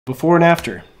Before and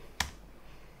after.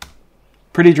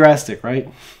 Pretty drastic,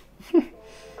 right?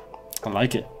 I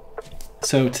like it.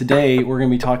 So today we're going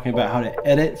to be talking about how to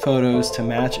edit photos to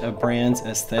match a brand's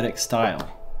aesthetic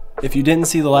style. If you didn't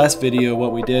see the last video,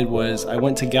 what we did was I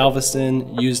went to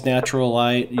Galveston, used natural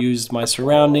light, used my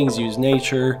surroundings, used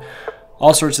nature,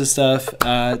 all sorts of stuff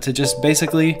to just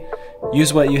basically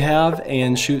use what you have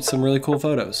and shoot some really cool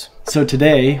photos. So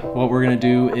today what we're going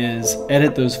to do is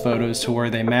edit those photos to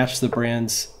where they match the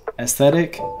brand's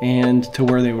aesthetic and to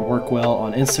where they would work well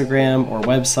on Instagram or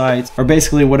websites or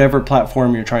basically whatever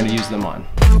platform you're trying to use them on.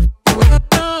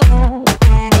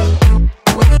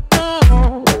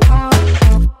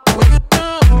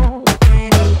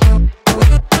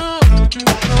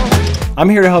 I'm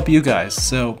here to help you guys,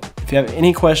 so if you have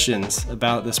any questions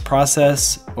about this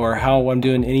process or how I'm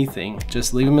doing anything,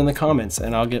 just leave them in the comments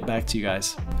and I'll get back to you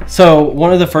guys. So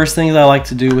one of the first things I like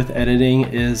to do with editing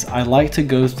is I like to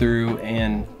go through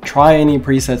and try any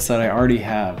presets that I already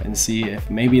have and see if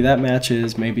maybe that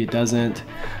matches, maybe it doesn't.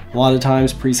 A lot of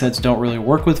times presets don't really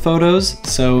work with photos,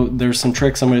 so there's some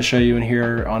tricks I'm going to show you in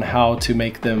here on how to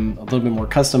make them a little bit more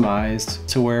customized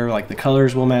to where like the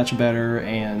colors will match better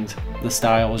and the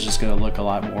style is just going to look a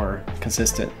lot more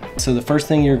consistent. So the first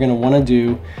thing you're going to want to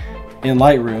do in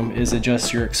Lightroom is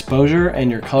adjust your exposure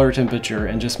and your color temperature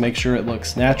and just make sure it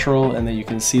looks natural and that you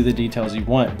can see the details you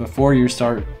want before you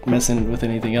start messing with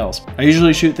anything else. I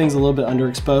usually shoot things a little bit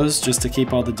underexposed just to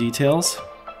keep all the details.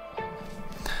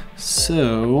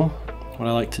 So what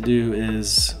I like to do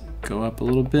is go up a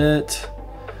little bit.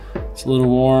 It's a little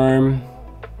warm.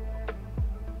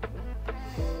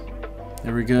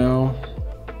 There we go.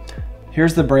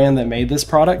 Here's the brand that made this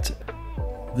product.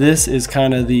 This is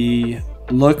kind of the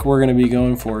look we're going to be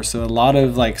going for. So a lot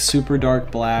of like super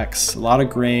dark blacks, a lot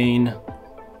of grain,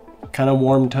 kind of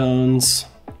warm tones,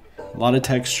 a lot of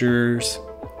textures.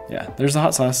 Yeah, there's the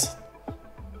hot sauce.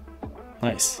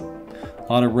 Nice.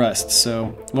 A lot of rust. So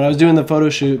when I was doing the photo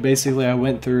shoot, basically I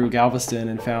went through Galveston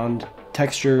and found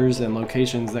textures and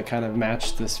locations that kind of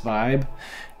matched this vibe,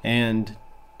 and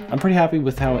I'm pretty happy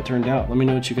with how it turned out. Let me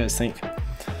know what you guys think.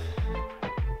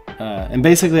 And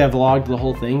basically I vlogged the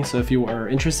whole thing, so if you are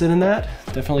interested in that,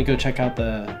 definitely go check out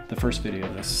the first video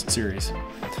of this series.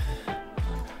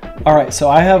 Alright, so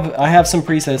I have some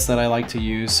presets that I like to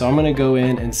use, so I'm going to go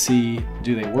in and see,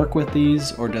 do they work with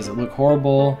these or does it look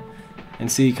horrible,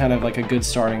 and see kind of like a good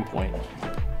starting point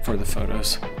for the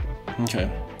photos.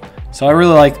 Okay, so I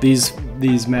really like these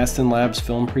Maston Labs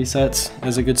film presets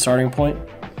as a good starting point,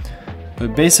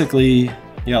 but basically,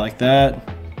 yeah, like that.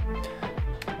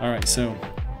 Alright, so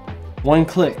one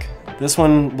click. This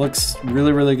one looks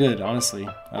really, really good, honestly.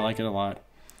 I like it a lot.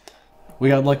 We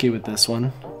got lucky with this one.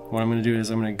 What I'm going to do is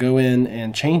I'm going to go in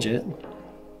and change it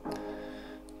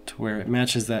to where it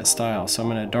matches that style. So I'm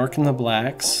going to darken the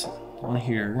blacks on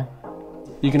here.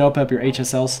 You can open up your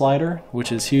HSL slider,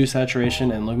 which is hue,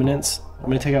 saturation, and luminance. I'm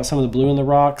going to take out some of the blue in the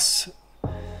rocks,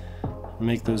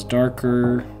 make those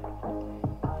darker.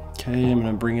 Okay, I'm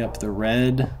going to bring up the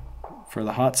red for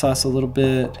the hot sauce a little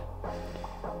bit.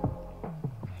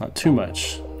 Not too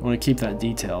much. I want to keep that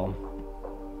detail.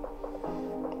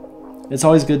 It's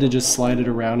always good to just slide it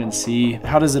around and see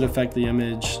how does it affect the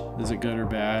image. Is it good or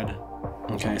bad?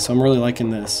 Okay, so I'm really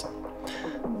liking this.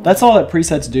 That's all that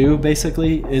presets do,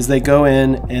 basically, is they go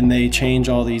in and they change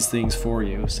all these things for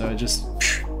you. So it just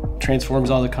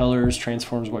transforms all the colors,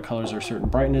 transforms what colors are certain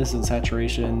brightness and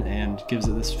saturation, and gives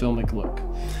it this filmic look.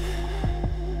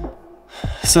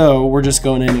 So we're just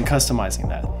going in and customizing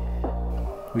that.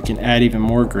 We can add even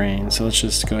more grain, so let's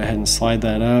just go ahead and slide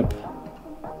that up.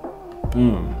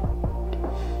 Boom.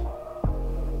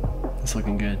 That's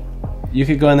looking good. You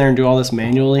could go in there and do all this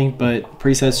manually, but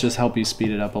presets just help you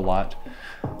speed it up a lot.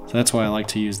 So that's why I like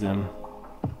to use them.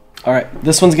 Alright,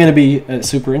 this one's going to be a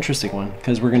super interesting one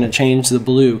because we're going to change the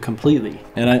blue completely.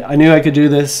 And I knew I could do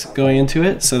this going into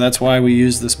it, so that's why we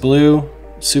use this blue.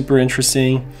 Super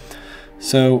interesting.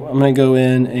 So I'm going to go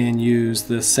in and use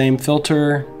the same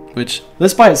filter, which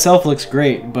this by itself looks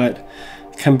great, but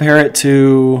compare it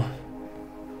to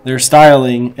their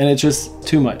styling and it's just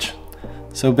too much.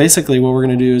 So basically what we're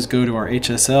going to do is go to our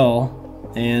HSL,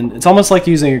 and it's almost like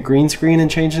using a green screen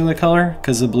and changing the color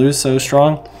because the blue is so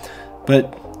strong,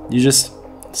 but you just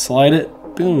slide it,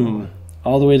 boom,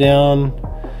 all the way down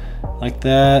like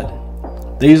that.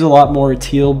 They use a lot more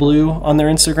teal blue on their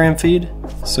Instagram feed.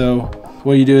 So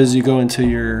what you do is you go into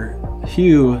your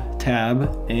hue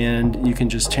tab and you can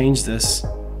just change this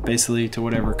basically to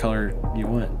whatever color you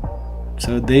want.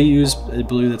 So they use a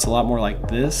blue that's a lot more like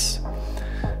this.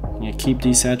 You keep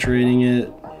desaturating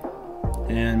it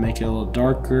and make it a little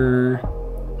darker.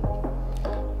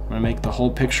 I'm gonna to make the whole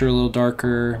picture a little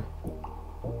darker.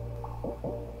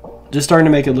 Just starting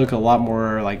to make it look a lot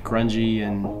more like grungy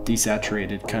and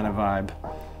desaturated kind of vibe.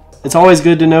 It's always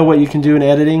good to know what you can do in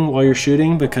editing while you're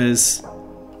shooting, because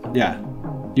yeah,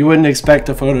 you wouldn't expect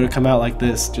a photo to come out like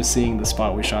this just seeing the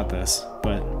spot we shot this,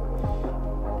 but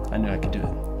I knew I could do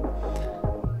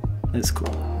it. It's cool.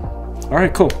 All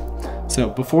right, cool. So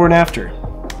before and after.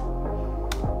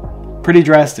 Pretty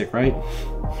drastic, right?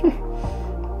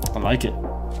 I like it.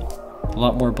 A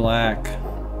lot more black.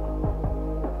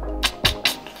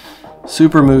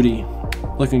 Super moody.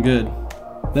 Looking good.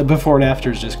 The before and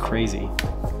after is just crazy.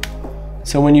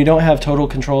 So when you don't have total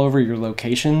control over your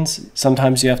locations,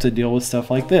 sometimes you have to deal with stuff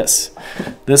like this.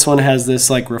 This one has this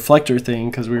like reflector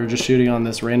thing because we were just shooting on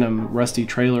this random rusty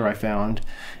trailer I found.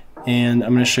 And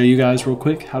I'm going to show you guys real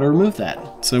quick how to remove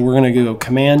that. So we're going to go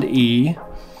Command E,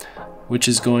 which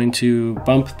is going to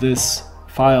bump this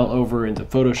file over into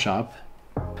Photoshop.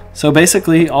 So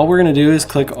basically all we're going to do is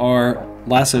click our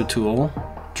lasso tool,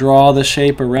 draw the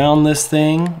shape around this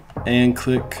thing, and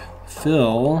click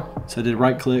Fill. So I did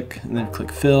right click and then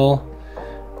click Fill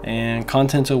and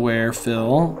Content Aware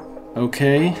Fill.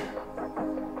 Okay.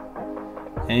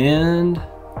 And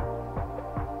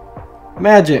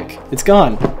magic, it's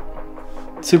gone.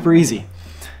 Super easy.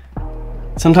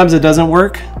 Sometimes it doesn't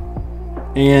work,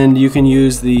 and you can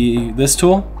use this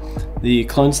tool, the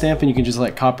clone stamp, and you can just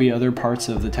like copy other parts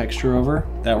of the texture over.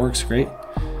 That works great.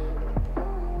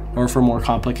 Or for more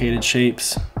complicated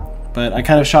shapes. But I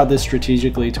kind of shot this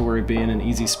strategically to where it'd be in an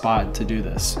easy spot to do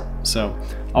this. So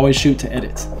always shoot to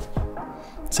edit.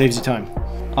 Saves you time.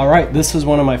 All right, this was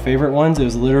one of my favorite ones. It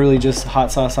was literally just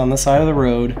hot sauce on the side of the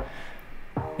road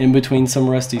in between some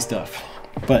rusty stuff.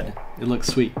 But it looks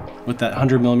sweet with that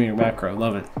 100mm macro.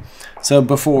 Love it. So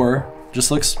before just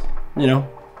looks, you know,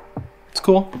 it's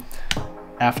cool.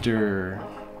 After,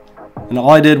 and all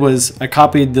I did was I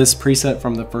copied this preset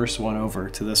from the first one over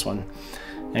to this one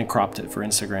and cropped it for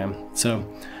Instagram. So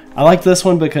I like this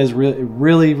one because it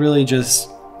really just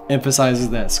emphasizes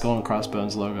that skull and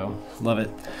crossbones logo. Love it.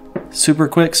 Super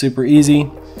quick, super easy.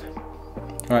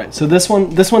 All right, so this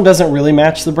one doesn't really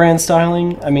match the brand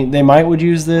styling. I mean, they would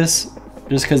use this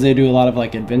just because they do a lot of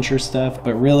like adventure stuff,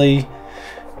 but really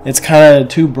it's kind of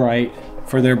too bright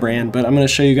for their brand. But I'm going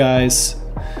to show you guys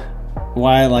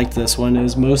why I like this one.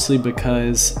 Is mostly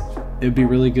because it'd be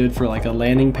really good for like a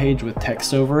landing page with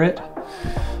text over it.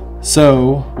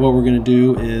 So what we're going to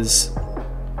do is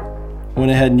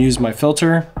went ahead and used my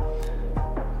filter,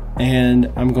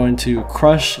 and I'm going to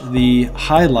crush the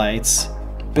highlights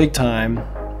big time,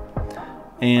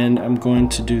 and I'm going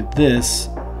to do this.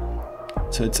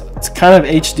 So it's kind of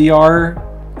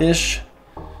HDR-ish,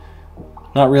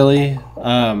 not really.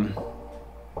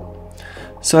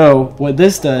 So what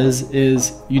this does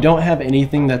is you don't have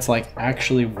anything that's like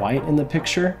actually white in the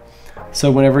picture. So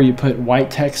whenever you put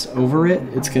white text over it,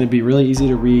 it's going to be really easy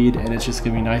to read, and it's just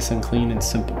going to be nice and clean and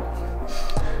simple.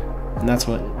 And that's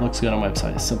what looks good on my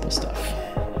website, is simple stuff.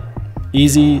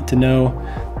 Easy to know.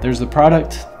 There's the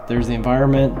product, there's the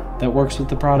environment that works with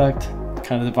the product,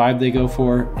 kind of the vibe they go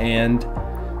for, and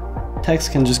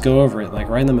text can just go over it, like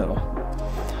right in the middle.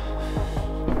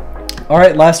 All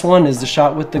right, last one is the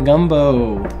shot with the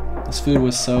gumbo. This food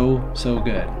was so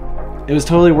good. It was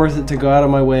totally worth it to go out of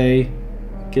my way,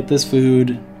 get this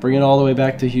food, bring it all the way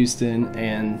back to Houston,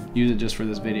 and use it just for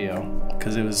this video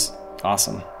because it was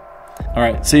awesome. All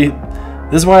right, see,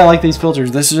 this is why I like these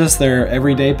filters. This is just their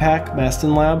everyday pack,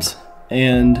 Mastin Labs,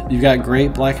 and you've got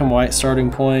great black and white starting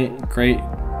point, great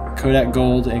Kodak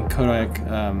Gold and Kodak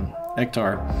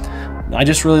Ektar. I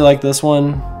just really like this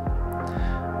one,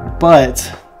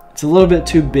 but it's a little bit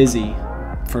too busy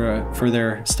for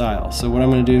their style. So what I'm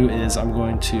going to do is I'm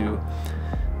going to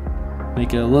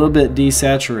make it a little bit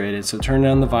desaturated. So turn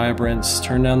down the vibrance,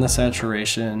 turn down the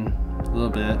saturation a little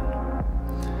bit,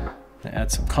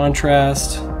 add some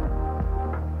contrast.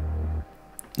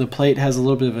 The plate has a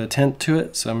little bit of a tint to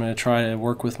it, so I'm going to try to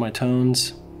work with my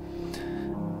tones.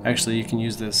 Actually, you can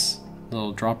use this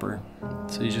little dropper.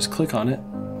 So you just click on it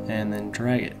and then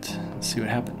drag it and see what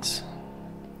happens.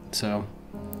 So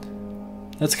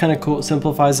that's kind of cool. It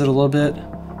simplifies it a little bit.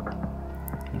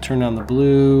 Turn down the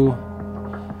blue.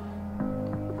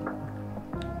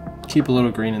 Keep a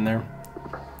little green in there.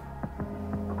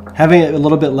 Having it a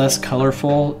little bit less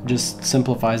colorful just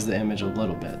simplifies the image a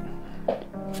little bit.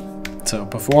 So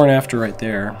before and after right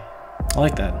there, I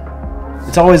like that.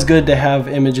 It's always good to have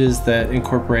images that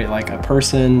incorporate like a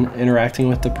person interacting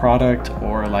with the product,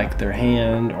 or like their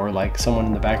hand, or like someone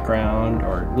in the background,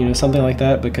 or you know, something like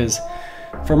that, because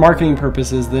for marketing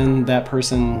purposes, then that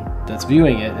person that's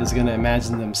viewing it is going to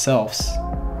imagine themselves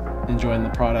enjoying the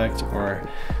product, or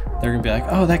they're gonna be like,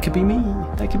 oh, that could be me,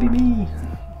 that could be me.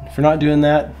 If we're not doing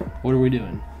that, what are we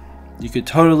doing? You could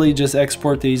totally just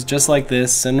export these just like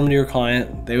this, send them to your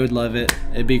client, they would love it,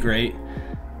 it'd be great,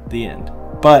 the end.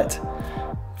 But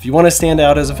if you want to stand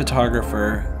out as a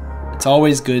photographer, it's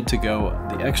always good to go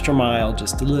the extra mile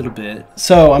just a little bit.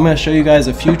 So I'm going to show you guys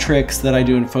a few tricks that I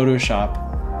do in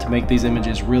Photoshop to make these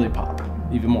images really pop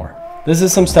even more. This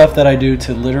is some stuff that I do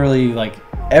to literally like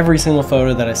every single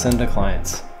photo that I send to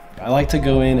clients. I like to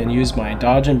go in and use my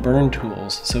dodge and burn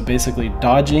tools. So basically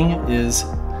dodging is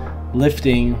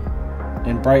lifting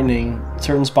and brightening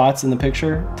certain spots in the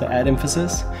picture to add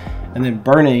emphasis, and then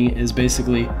burning is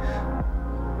basically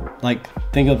like,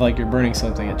 think of like you're burning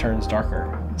something, it turns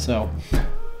darker. So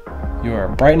you are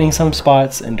brightening some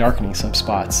spots and darkening some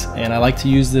spots. And I like to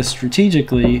use this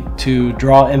strategically to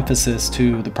draw emphasis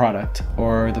to the product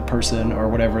or the person or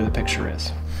whatever the picture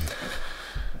is.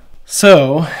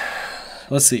 So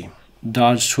let's see,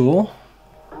 dodge tool,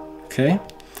 okay.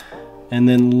 And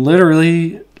then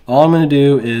literally all I'm gonna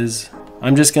do is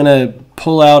I'm just gonna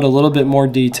pull out a little bit more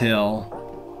detail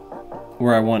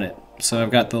where I want it. So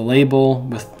I've got the label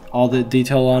with all the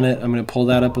detail on it. I'm going to pull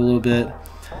that up a little bit,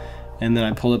 and then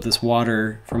I pull up this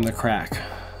water from the crack.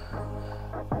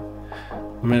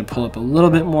 I'm going to pull up a little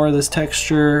bit more of this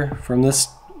texture from this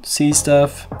sea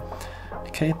stuff.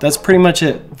 Okay, that's pretty much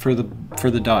it for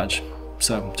the dodge.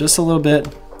 So just a little bit.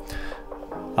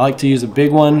 I like to use a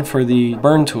big one for the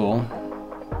burn tool.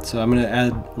 So I'm going to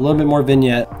add a little bit more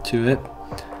vignette to it.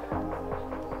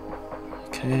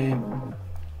 Okay,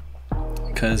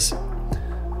 because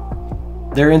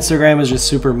their Instagram is just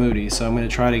super moody, so I'm going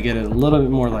to try to get it a little bit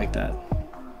more like that.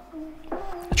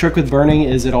 The trick with burning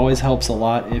is it always helps a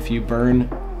lot if you burn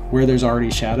where there's already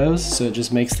shadows, so it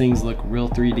just makes things look real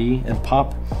 3D and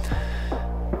pop.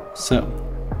 So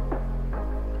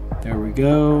there we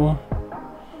go.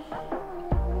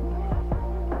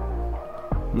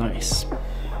 Nice.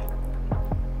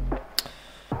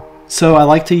 So I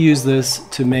like to use this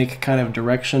to make kind of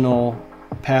directional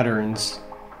patterns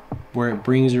where it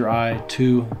brings your eye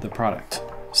to the product.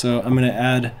 So I'm going to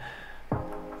add a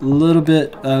little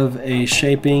bit of a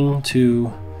shaping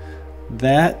to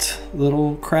that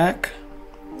little crack,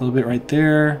 a little bit right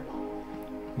there,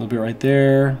 a little bit right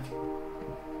there,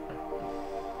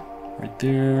 right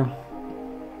there.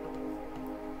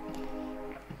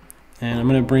 And I'm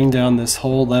going to bring down this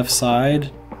whole left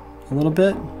side a little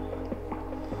bit.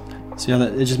 See how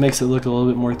that, it just makes it look a little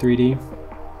bit more 3D.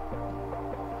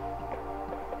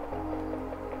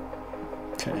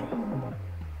 Okay.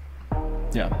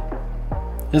 Yeah.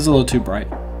 It's a little too bright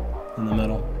in the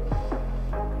middle.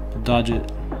 I'll dodge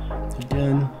it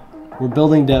again. We're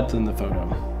building depth in the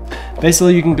photo.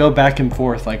 Basically, you can go back and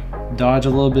forth, like dodge a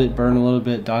little bit, burn a little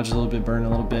bit, dodge a little bit, burn a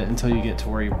little bit, until you get to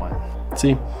where you want.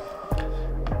 See?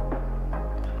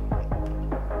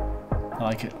 I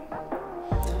like it.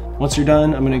 Once you're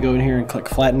done, I'm going to go in here and click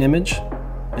flatten image,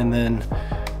 and then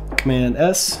Command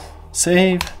S,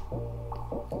 save,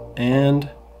 and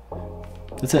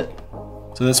that's it.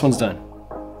 So this one's done.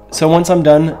 So once I'm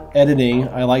done editing,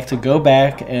 I like to go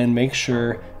back and make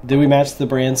sure, did we match the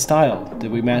brand style? Did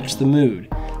we match the mood?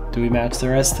 Did we match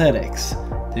their aesthetics?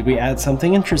 Did we add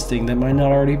something interesting that might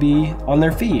not already be on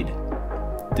their feed?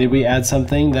 Did we add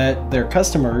something that their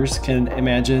customers can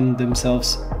imagine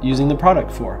themselves using the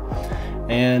product for?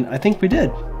 And I think we did,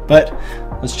 but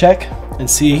let's check and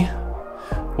see,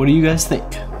 what do you guys think?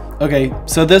 Okay,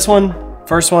 so this one,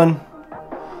 first one,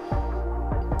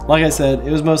 like I said,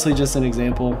 it was mostly just an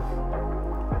example.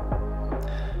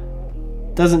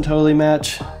 Doesn't totally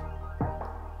match.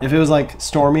 If it was like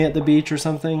stormy at the beach or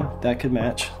something, that could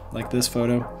match, like this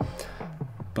photo,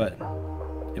 but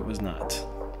it was not.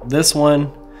 This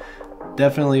one,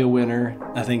 definitely a winner.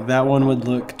 I think that one would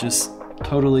look just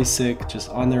totally sick, just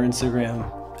on their Instagram,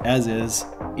 as is,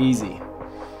 easy.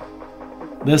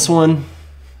 This one,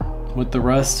 with the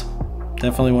rust,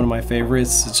 definitely one of my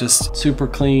favorites. It's just super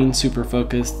clean, super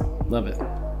focused, love it.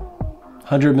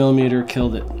 100mm,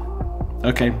 killed it.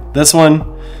 Okay, this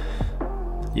one,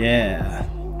 yeah.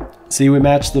 See, we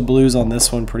matched the blues on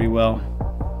this one pretty well.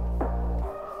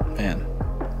 Man,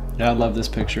 yeah, I love this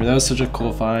picture. That was such a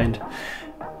cool find.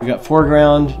 You've got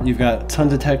foreground, you've got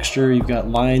tons of texture, you've got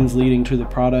lines leading to the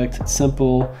product. It's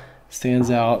simple, stands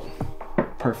out,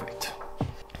 perfect.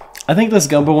 I think this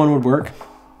gumbo one would work.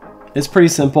 It's pretty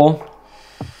simple.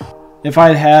 If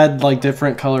I had like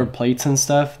different colored plates and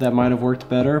stuff, that might have worked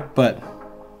better, but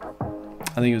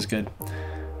I think it was good.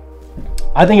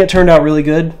 I think it turned out really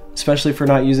good, especially for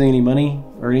not using any money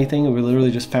or anything. We literally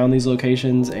just found these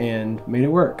locations and made it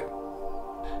work.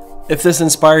 If this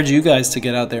inspired you guys to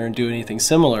get out there and do anything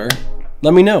similar,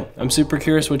 let me know. I'm super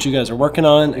curious what you guys are working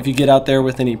on. If you get out there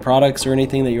with any products or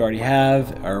anything that you already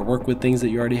have, or work with things that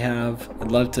you already have,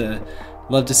 I'd love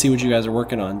to see what you guys are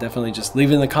working on. Definitely just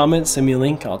leave it in the comments, send me a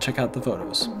link, I'll check out the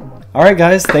photos. All right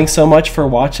guys, thanks so much for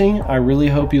watching. I really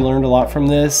hope you learned a lot from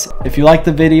this. If you liked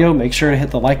the video, make sure to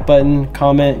hit the like button,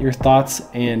 comment your thoughts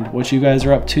and what you guys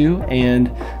are up to, and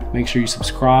make sure you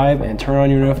subscribe and turn on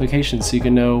your notifications so you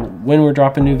can know when we're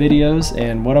dropping new videos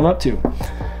and what I'm up to.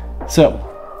 So,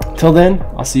 till then,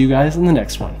 I'll see you guys in the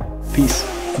next one.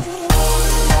 Peace.